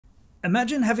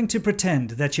Imagine having to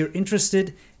pretend that you're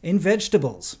interested in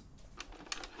vegetables.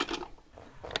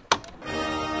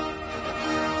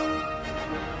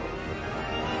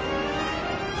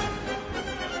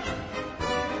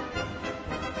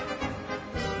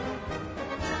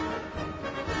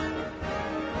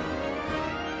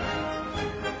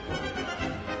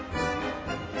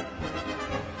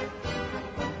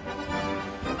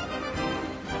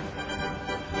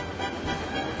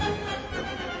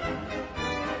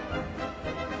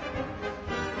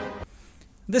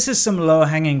 This is some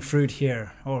low-hanging fruit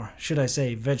here, or should I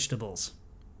say vegetables.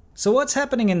 So what's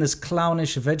happening in this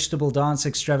clownish vegetable dance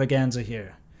extravaganza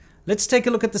here? Let's take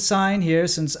a look at the sign here,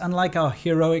 since unlike our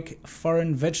heroic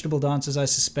foreign vegetable dances, I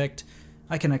suspect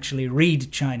I can actually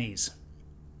read Chinese.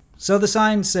 So the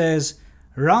sign says,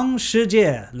 让世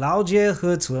界了解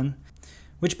和存,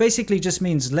 which basically just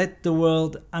means let the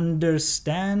world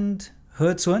understand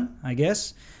和存, I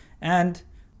guess, and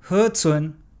和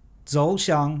存走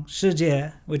向世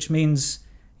界, which means,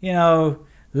 you know,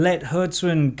 let He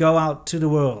Cun go out to the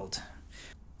world.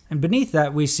 And beneath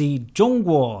that we see 中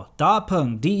国大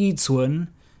鹏第一村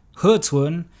He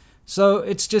Cun. So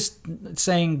it's just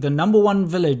saying the #1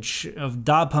 village of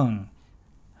Dapeng,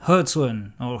 He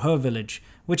Cun, or her village,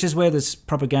 which is where this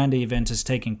propaganda event is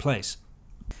taking place.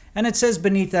 And it says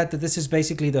beneath that this is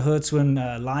basically the He Cun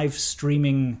live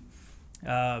streaming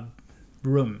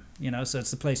room, you know, so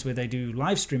it's the place where they do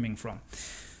live streaming from.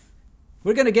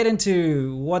 We're going to get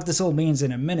into what this all means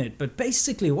in a minute, but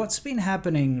basically what's been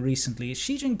happening recently is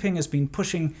Xi Jinping has been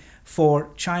pushing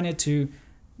for China to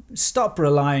stop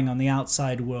relying on the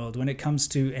outside world when it comes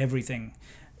to everything.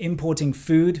 Importing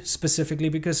food specifically,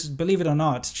 because believe it or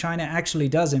not, China actually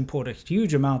does import a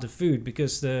huge amount of food,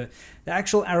 because the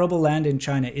actual arable land in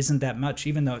China isn't that much,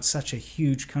 even though it's such a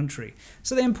huge country.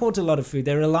 So they import a lot of food.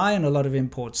 They rely on a lot of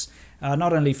imports,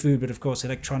 not only food, but of course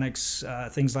electronics,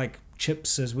 things like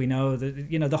chips, as we know.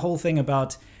 You know, the whole thing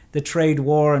about the trade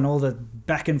war and all the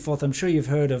back and forth. I'm sure you've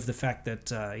heard of the fact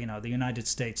that you know, the United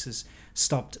States has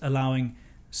stopped allowing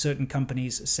certain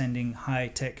companies sending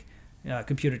high-tech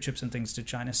computer chips and things to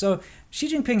China. So Xi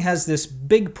Jinping has this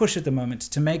big push at the moment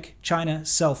to make China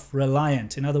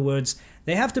self-reliant. In other words,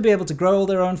 they have to be able to grow all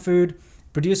their own food,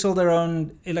 produce all their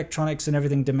own electronics and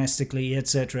everything domestically,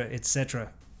 etc.,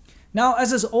 etc. Now,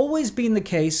 as has always been the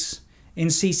case in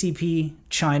CCP,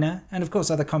 China, and of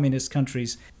course other communist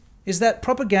countries, is that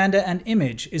propaganda and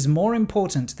image is more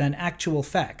important than actual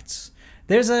facts.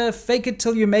 There's a fake it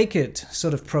till you make it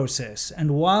sort of process,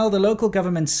 and while the local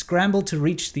governments scramble to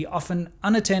reach the often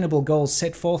unattainable goals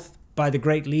set forth by the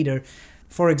great leader,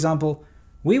 for example,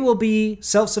 we will be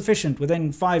self-sufficient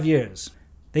within 5 years,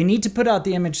 they need to put out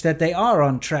the image that they are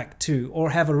on track to, or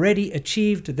have already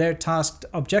achieved their tasked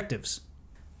objectives.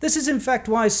 This is in fact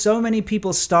why so many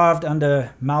people starved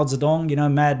under Mao Zedong, you know,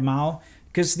 Mad Mao,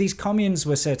 because these communes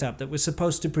were set up that were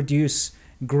supposed to produce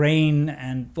grain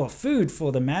and, well, food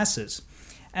for the masses.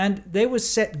 And they were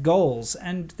set goals,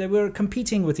 and they were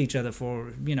competing with each other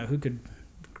for, you know, who could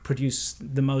produce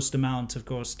the most amount, of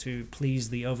course, to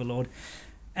please the overlord.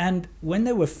 And when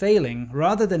they were failing,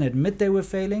 rather than admit they were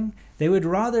failing, they would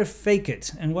rather fake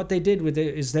it. And what they did with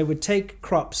it is they would take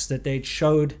crops that they'd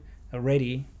showed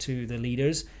already to the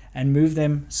leaders and move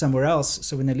them somewhere else.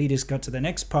 So when the leaders got to the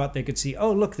next part, they could see,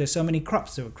 oh, look, there's so many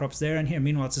crops. There were crops there and here.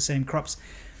 Meanwhile, it's the same crops.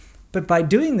 But by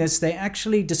doing this, they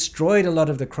actually destroyed a lot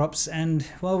of the crops, and,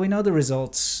 well, we know the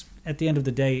results. At the end of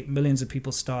the day, millions of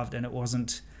people starved, and it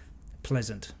wasn't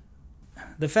pleasant.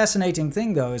 The fascinating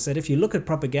thing, though, is that if you look at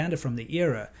propaganda from the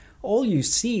era, all you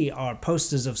see are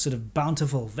posters of sort of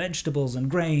bountiful vegetables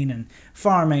and grain and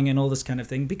farming and all this kind of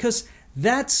thing, because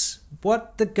that's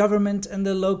what the government and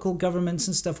the local governments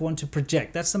and stuff want to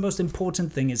project. That's the most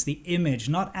important thing, is the image,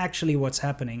 not actually what's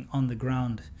happening on the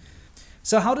ground.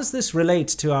 So how does this relate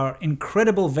to our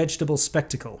incredible vegetable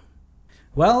spectacle?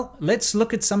 Well, let's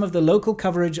look at some of the local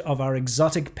coverage of our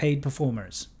exotic paid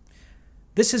performers.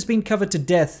 This has been covered to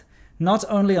death not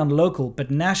only on local but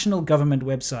national government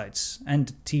websites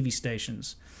and TV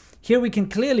stations. Here we can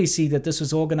clearly see that this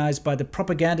was organized by the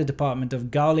propaganda department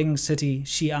of Gaoling City,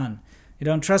 Xi'an. You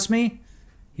don't trust me?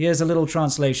 Here's a little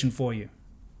translation for you.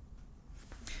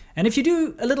 And if you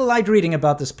do a little light reading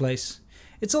about this place,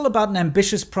 it's all about an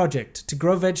ambitious project to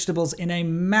grow vegetables in a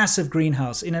massive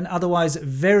greenhouse in an otherwise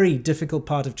very difficult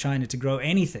part of China to grow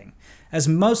anything, as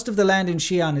most of the land in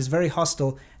Xi'an is very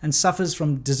hostile and suffers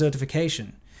from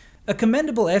desertification. A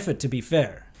commendable effort, to be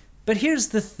fair. But here's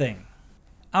the thing.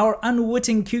 Our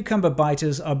unwitting cucumber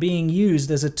biters are being used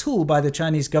as a tool by the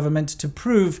Chinese government to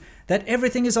prove that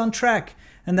everything is on track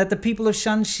and that the people of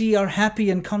Shanxi are happy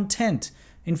and content.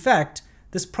 In fact,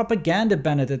 This propaganda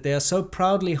banner that they are so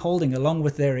proudly holding along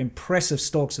with their impressive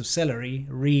stalks of celery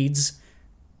reads,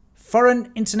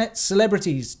 "Foreign internet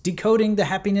celebrities decoding the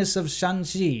happiness of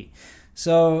Shanxi."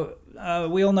 So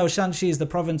we all know Shanxi is the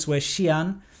province where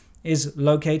Xi'an is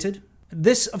located.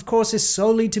 This, of course, is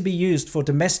solely to be used for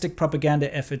domestic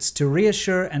propaganda efforts to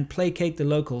reassure and placate the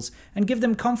locals and give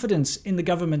them confidence in the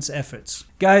government's efforts.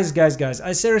 Guys,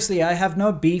 I have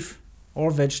no beef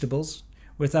or vegetables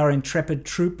with our intrepid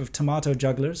troupe of tomato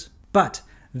jugglers, but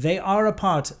they are a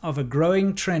part of a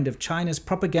growing trend of China's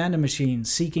propaganda machine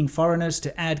seeking foreigners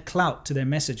to add clout to their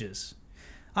messages.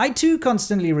 I too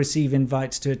constantly receive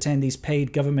invites to attend these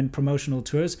paid government promotional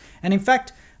tours, and in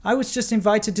fact, I was just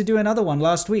invited to do another one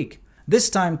last week.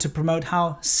 This time to promote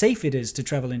how safe it is to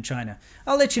travel in China.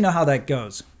 I'll let you know how that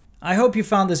goes. I hope you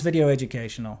found this video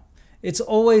educational. It's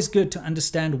always good to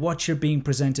understand what you're being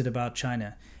presented about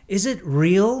China. Is it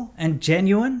real and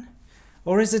genuine?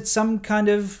 Or is it some kind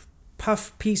of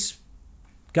puff piece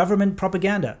government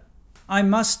propaganda? I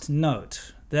must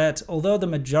note that although the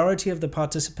majority of the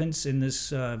participants in this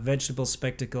vegetable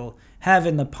spectacle have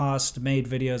in the past made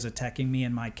videos attacking me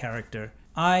and my character,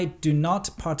 I do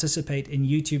not participate in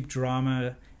YouTube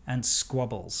drama and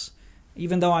squabbles,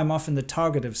 even though I'm often the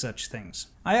target of such things.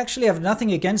 I actually have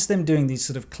nothing against them doing these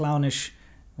sort of clownish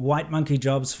white monkey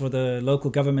jobs for the local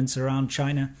governments around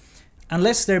China,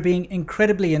 unless they're being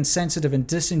incredibly insensitive and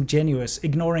disingenuous,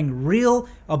 ignoring real,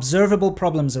 observable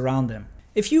problems around them.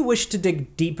 If you wish to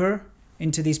dig deeper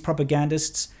into these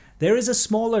propagandists, there is a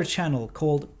smaller channel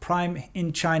called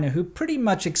Primeinchina who pretty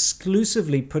much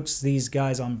exclusively puts these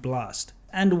guys on blast.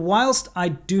 And whilst I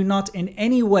do not in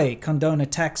any way condone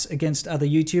attacks against other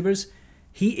YouTubers,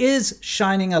 he is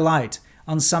shining a light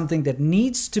on something that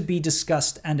needs to be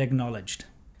discussed and acknowledged.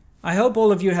 I hope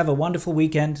all of you have a wonderful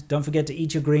weekend. Don't forget to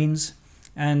eat your greens.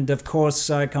 And of course,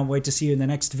 I can't wait to see you in the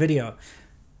next video.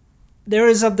 There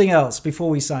is something else before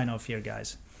we sign off here,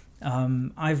 guys.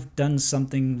 I've done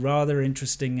something rather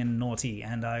interesting and naughty,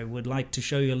 and I would like to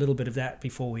show you a little bit of that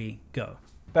before we go.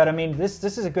 But I mean, this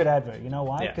is a good advert. You know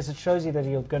why? Because it shows you that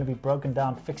you're going to be broken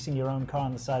down fixing your own car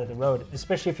on the side of the road,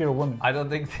 especially if you're a woman. I don't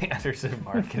think they understood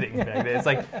marketing back then. It's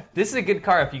like, this is a good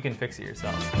car if you can fix it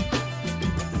yourself.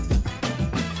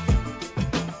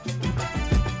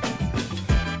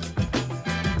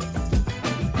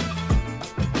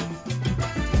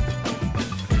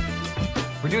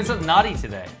 We're doing something naughty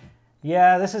today.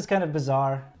 Yeah, this is kind of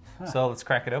bizarre. So let's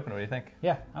crack it open. What do you think?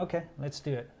 Yeah, okay, let's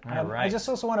do it. All right. I just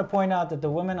also want to point out that the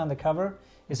woman on the cover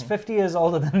is 50 years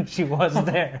older than she was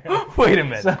there. Wait a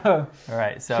minute. So, all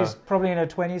right, so she's probably in her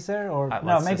 20s there, or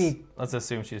no, maybe. Let's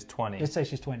assume she's 20. Let's say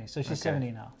she's 20, so she's 70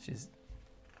 now. She's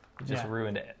just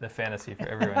ruined the fantasy for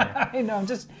everyone here. I know,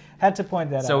 just had to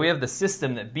point that out. So we have the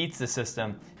system that beats the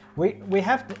system. We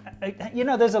have to, you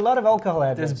know, there's a lot of alcohol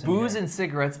adverts. There's booze and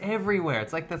cigarettes everywhere.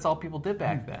 It's like that's all people did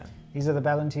back then. These are the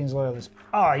Ballantines loyalists.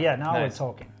 Oh yeah, now we're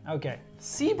talking. Okay.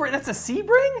 Sebring? That's a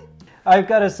Sebring? I've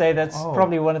got to say that's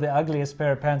probably one of the ugliest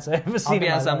pair of pants I've ever seen. I'll be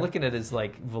honest, I'm looking at his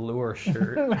like velour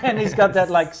shirt. And he's got that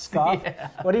like scarf. Yeah.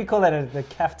 What do you call that? The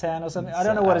caftan or something? I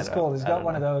don't know what it's called. He's got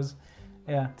one of those.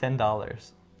 Yeah. $10. Wow.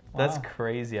 That's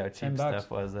crazy how cheap stuff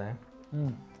was there.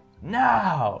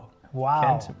 No.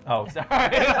 Wow. Oh, sorry.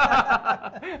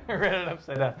 I read it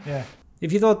upside down. Yeah.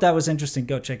 If you thought that was interesting,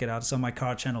 go check it out. It's on my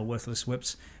car channel, Worthless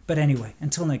Whips. But anyway,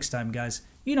 until next time, guys,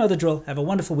 you know the drill. Have a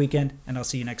wonderful weekend, and I'll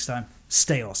see you next time.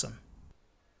 Stay awesome.